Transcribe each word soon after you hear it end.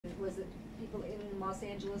Los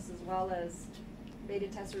Angeles as well as beta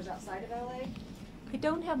testers outside of LA? I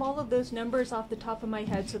don't have all of those numbers off the top of my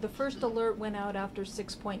head. So the first alert went out after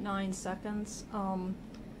 6.9 seconds.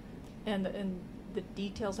 And the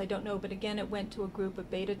details I don't know, but again, it went to a group of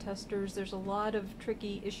beta testers. There's a lot of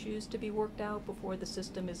tricky issues to be worked out before the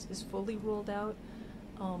system is fully ruled out.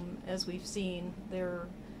 As we've seen, the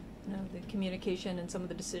communication and some of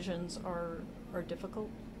the decisions are difficult.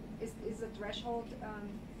 Is the threshold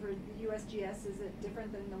for the USGS, is it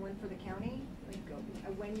different than the one for the county?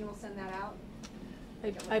 Like when you'll send that out?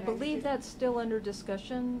 I believe that's still under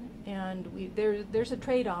discussion, and there's a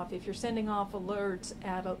trade-off. If you're sending off alerts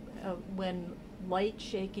at when light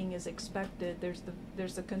shaking is expected,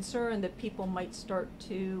 there's a concern that people might start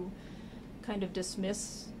to kind of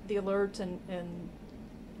dismiss the alerts and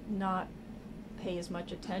not pay as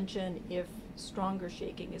much attention if stronger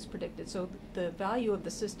shaking is predicted. So the value of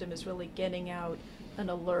the system is really getting out an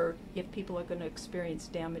alert if people are going to experience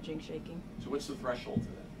damaging shaking. So what's the threshold to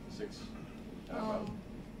that? 6?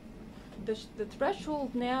 The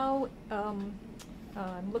threshold now,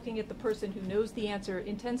 I'm looking at the person who knows the answer,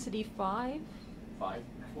 intensity 5? 5?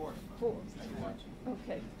 4. 4.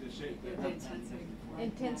 Okay.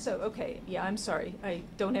 So, okay, yeah, I'm sorry. I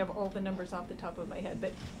don't have all the numbers off the top of my head.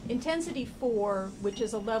 But intensity 4, which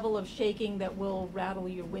is a level of shaking that will rattle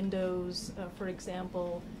your windows, for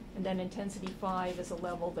example, and then intensity 5 is a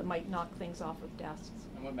level that might knock things off of desks.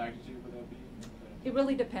 And what magnitude would that be? It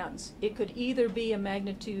really depends. It could either be a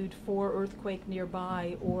magnitude 4 earthquake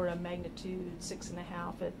nearby or a magnitude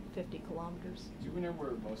 6.5 at 50 kilometers. Do you know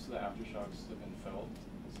where most of the aftershocks have been felt?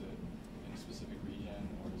 Is it in a specific region,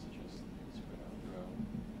 or is it just spread out throughout?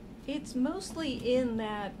 It's mostly in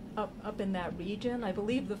that up in that region. I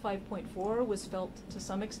believe the 5.4 was felt to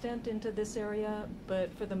some extent into this area,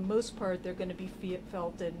 but for the most part, they're going to be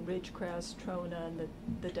felt in Ridgecrest, Trona, and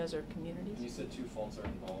the desert communities. And you said 2 faults are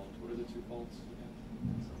involved. What are the 2 faults again?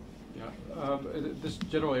 Yeah, this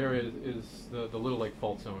general area is the Little Lake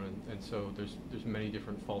Fault Zone, and so there's many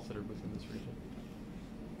different faults that are within this region.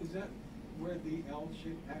 Is that where the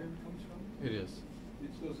L-shaped pattern comes from? It is.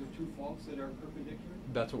 Those are 2 faults that are perpendicular?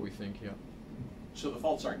 That's what we think, yeah. So the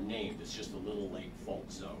faults aren't named, it's just the Little Lake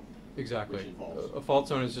Fault Zone. Exactly. A fault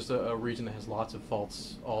zone is just a region that has lots of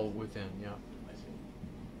faults all within, yeah. I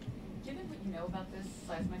see. Given what you know about this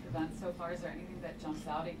seismic event so far, is there anything that jumps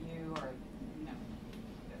out at you, or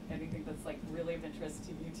anything that's like really of interest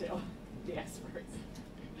to you two, the experts?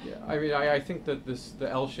 Yeah, I mean, I think that the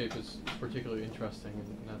L shape is particularly interesting,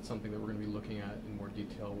 and that's something that we're going to be looking at in more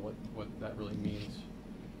detail, what that really means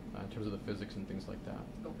in terms of the physics and things like that.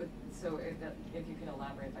 Oh, but so if you could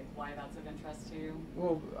elaborate, like why that's of interest to you?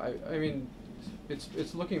 Well, I mean,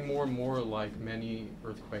 it's looking more and more like many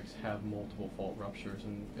earthquakes have multiple fault ruptures,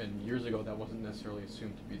 and years ago that wasn't necessarily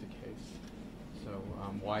assumed to be the case. So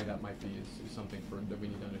why that might be is something that we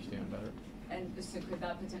need to understand better. And so could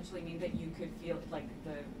that potentially mean that you could feel like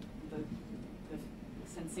the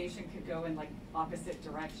sensation could go in like opposite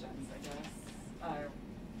directions, I guess?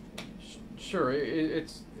 Sure,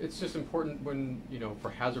 it's just important when, for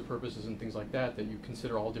hazard purposes and things like that you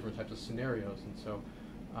consider all different types of scenarios, and so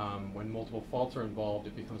when multiple faults are involved,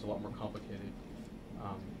 it becomes a lot more complicated,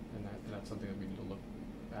 and that's something that we need to look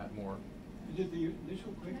at more. Did the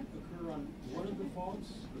initial quake occur on one of the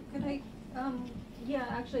faults? Could I, yeah,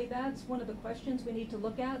 actually that's one of the questions we need to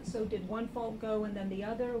look at. So did one fault go and then the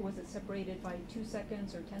other? Was it separated by 2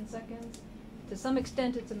 seconds or 10 seconds? To some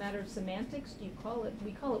extent it's a matter of semantics. We call it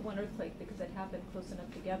one earthquake because it happened close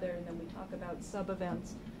enough together, and then we talk about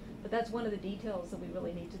sub-events. But that's one of the details that we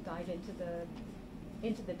really need to dive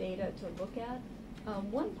into the data to look at.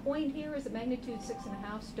 One point here is that magnitude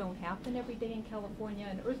 6.5s don't happen every day in California,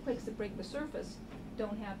 and earthquakes that break the surface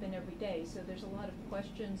don't happen every day. So there's a lot of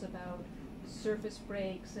questions about surface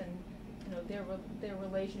breaks and their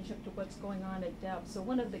relationship to what's going on at depth. So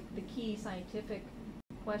one of the key scientific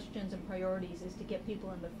questions and priorities is to get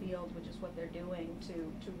people in the field, which is what they're doing,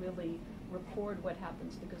 to really record what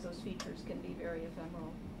happens, because those features can be very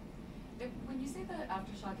ephemeral. When you say that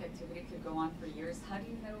aftershock activity could go on for years, how do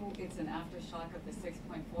you know it's an aftershock of the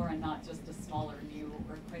 6.4 and not just a smaller new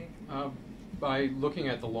earthquake? By looking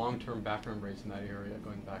at the long-term background rates in that area,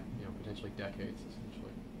 going back, potentially decades,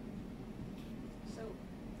 essentially. So,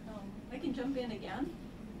 I can jump in again.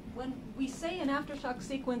 When we say an aftershock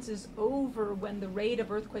sequence is over when the rate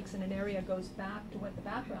of earthquakes in an area goes back to what the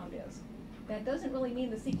background is, that doesn't really mean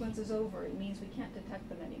the sequence is over. It means we can't detect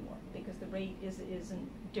them anymore because the rate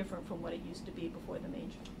isn't different from what it used to be before the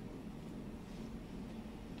main shock.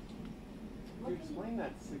 Can you explain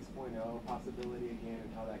that 6.0 possibility again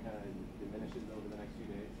and how that kind of diminishes over the next few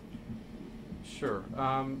days? Sure.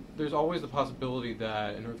 There's always the possibility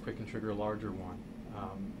that an earthquake can trigger a larger one.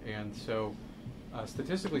 And so,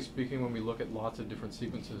 statistically speaking, when we look at lots of different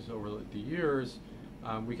sequences over the years,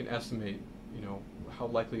 we can estimate, how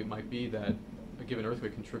likely it might be that a given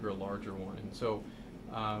earthquake can trigger a larger one. And so,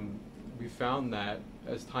 we found that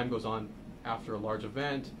as time goes on after a large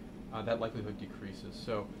event, that likelihood decreases.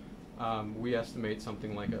 So, we estimate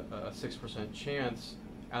something like a 6% chance,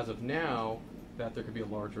 as of now, that there could be a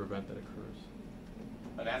larger event that occurs.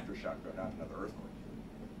 An aftershock, but not another earthquake.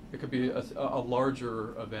 It could be a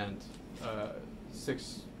larger event,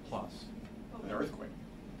 6 plus. An earthquake.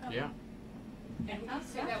 Yeah. And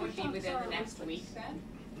so that would be within the next week then?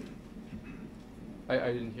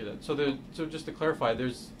 I didn't hear that. So just to clarify,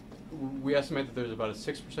 we estimate that there's about a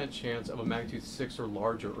 6% chance of a magnitude 6 or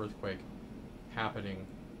larger earthquake happening,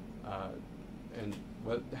 and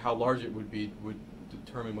how large it would be would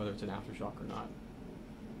determine whether it's an aftershock or not.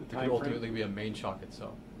 It could ultimately be a main shock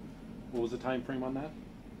itself. What was the time frame on that?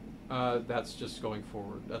 That's just going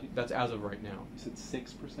forward. That's as of right now. You said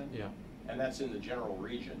 6%? Yeah. And that's in the general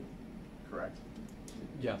region, correct?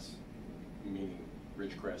 Yes. Meaning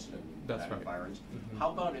Ridgecrest and That's that right. environs. Mm-hmm.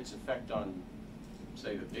 How about its effect on,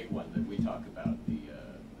 say, the big one that we talk about, the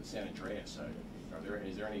San Andreas side?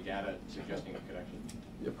 Is there any data suggesting a connection?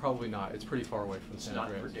 Yeah, probably not. It's pretty far away from It's San not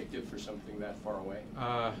Andreas. predictive for something that far away?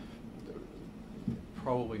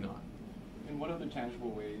 Probably not. In what other tangible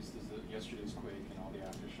ways does yesterday's quake and all the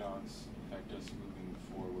aftershocks affect us moving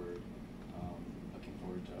forward, looking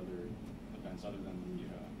forward to other events other than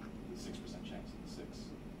the 6% chance of the 6?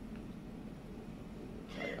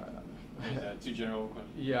 Is that too general a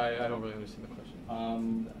question? Yeah, I don't really understand the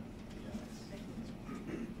question.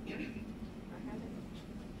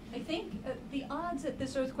 I think the odds that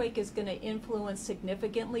this earthquake is going to influence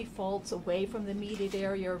significantly faults away from the immediate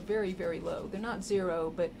area are very, very low. They're not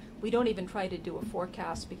zero, but we don't even try to do a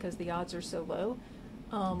forecast because the odds are so low.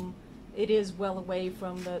 It is well away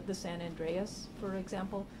from the San Andreas, for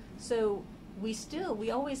example. So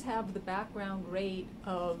we always have the background rate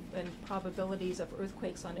of and probabilities of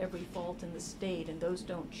earthquakes on every fault in the state, and those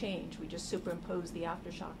don't change. We just superimpose the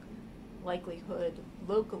aftershock likelihood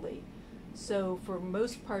locally. So for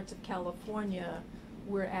most parts of California,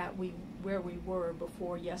 we're at where we were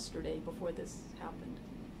before yesterday, before this happened.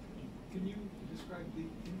 Can you describe the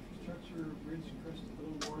infrastructure of Ridgecrest a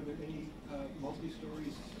little more? Are there any multi-story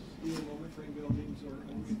steel moment frame buildings or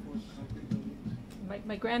unreinforced concrete buildings?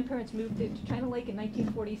 My grandparents moved it to China Lake in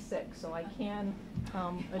 1946, so I can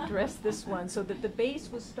address this one. So that the base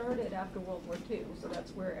was started after World War II, so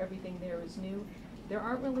that's where everything there is new. There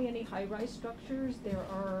aren't really any high-rise structures. There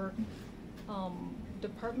are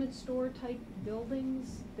department store type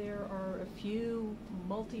buildings. There are a few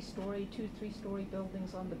multi-story, 2-3-story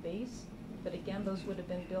buildings on the base, but again, those would have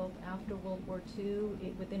been built after World War II.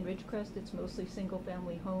 Within Ridgecrest, it's mostly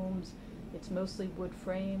single-family homes. It's mostly wood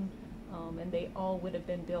frame, and they all would have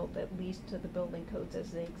been built at least to the building codes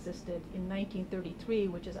as they existed in 1933,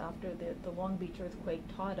 which is after the Long Beach earthquake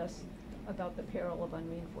taught us about the peril of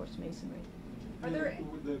unreinforced masonry. Are there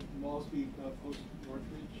Would the malls be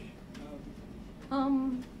post-Northridge?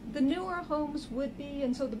 The newer homes would be,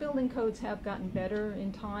 and so the building codes have gotten better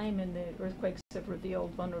in time, and the earthquakes have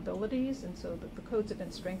revealed vulnerabilities, and so the codes have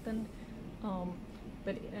been strengthened.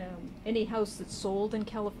 But any house that's sold in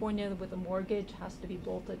California with a mortgage has to be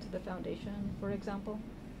bolted to the foundation, for example.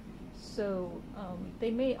 So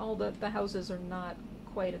all the houses are not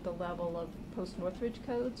quite at the level of post-Northridge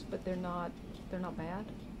codes, but they're not bad.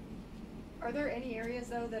 Are there any areas,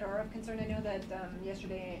 though, that are of concern? I know that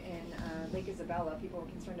yesterday in Lake Isabella, people were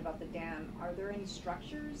concerned about the dam. Are there any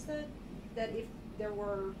structures that if there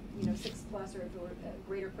were, 6 plus, or if it were a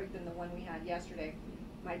greater quake than the one we had yesterday,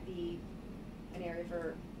 might be an area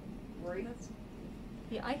for worry?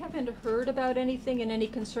 Yeah, I haven't heard about anything and any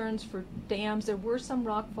concerns for dams. There were some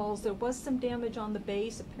rock falls. There was some damage on the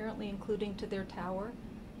base, apparently including to their tower.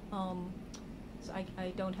 So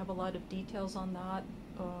I don't have a lot of details on that.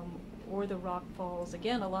 Or the rock falls.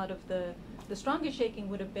 Again, a lot of the strongest shaking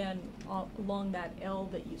would have been along that L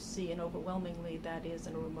that you see, and overwhelmingly that is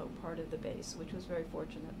in a remote part of the base, which was very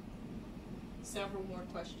fortunate. Several more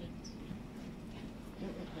questions.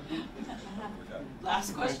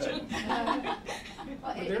 Last question. Well,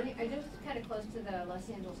 I just kind of close to the Los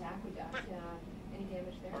Angeles Aqueduct. Any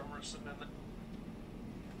damage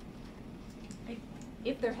there?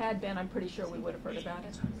 If there had been, I'm pretty sure we would have heard about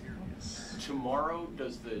it. Tomorrow,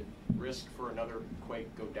 does the risk for another quake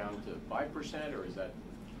go down to 5%, or is that?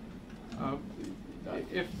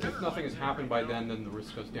 If nothing has happened by then the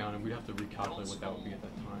risk goes down, and we'd have to recalculate what that would be at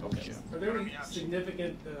that time. Okay. Yeah. Are there any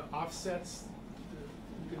significant offsets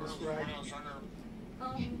can describe?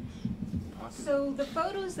 So the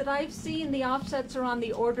photos that I've seen, the offsets are on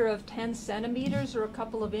the order of 10 centimeters or a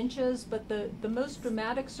couple of inches, but the most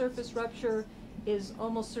dramatic surface rupture is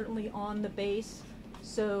almost certainly on the base.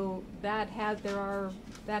 So there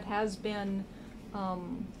has been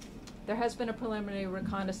a preliminary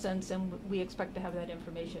reconnaissance, and we expect to have that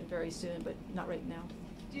information very soon, but not right now.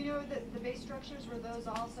 Do you know the base structures, were those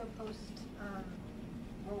also post,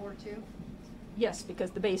 World War II? Yes, because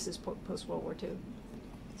the base is post World War II.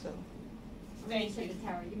 So. When you say the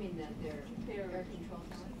tower, you mean that they're air control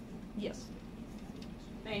tower? Yes.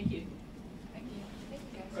 Thank you. Thank you. Thank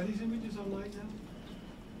you, guys. Are these images online now?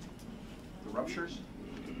 The ruptures?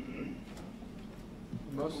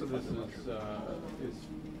 Most of this is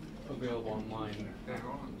available online. They're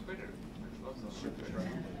all on Twitter. There's lots of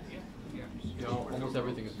You know, almost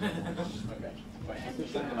everything is available. Okay.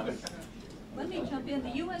 Let me jump in. The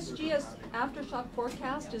USGS aftershock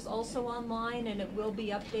forecast is also online, and it will be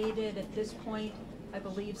updated at this point, I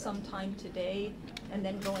believe sometime today, and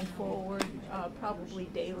then going forward, probably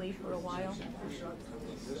daily for a while.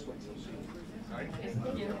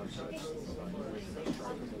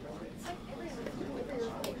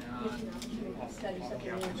 Study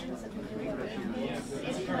something new and something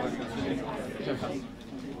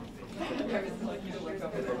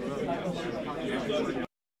new.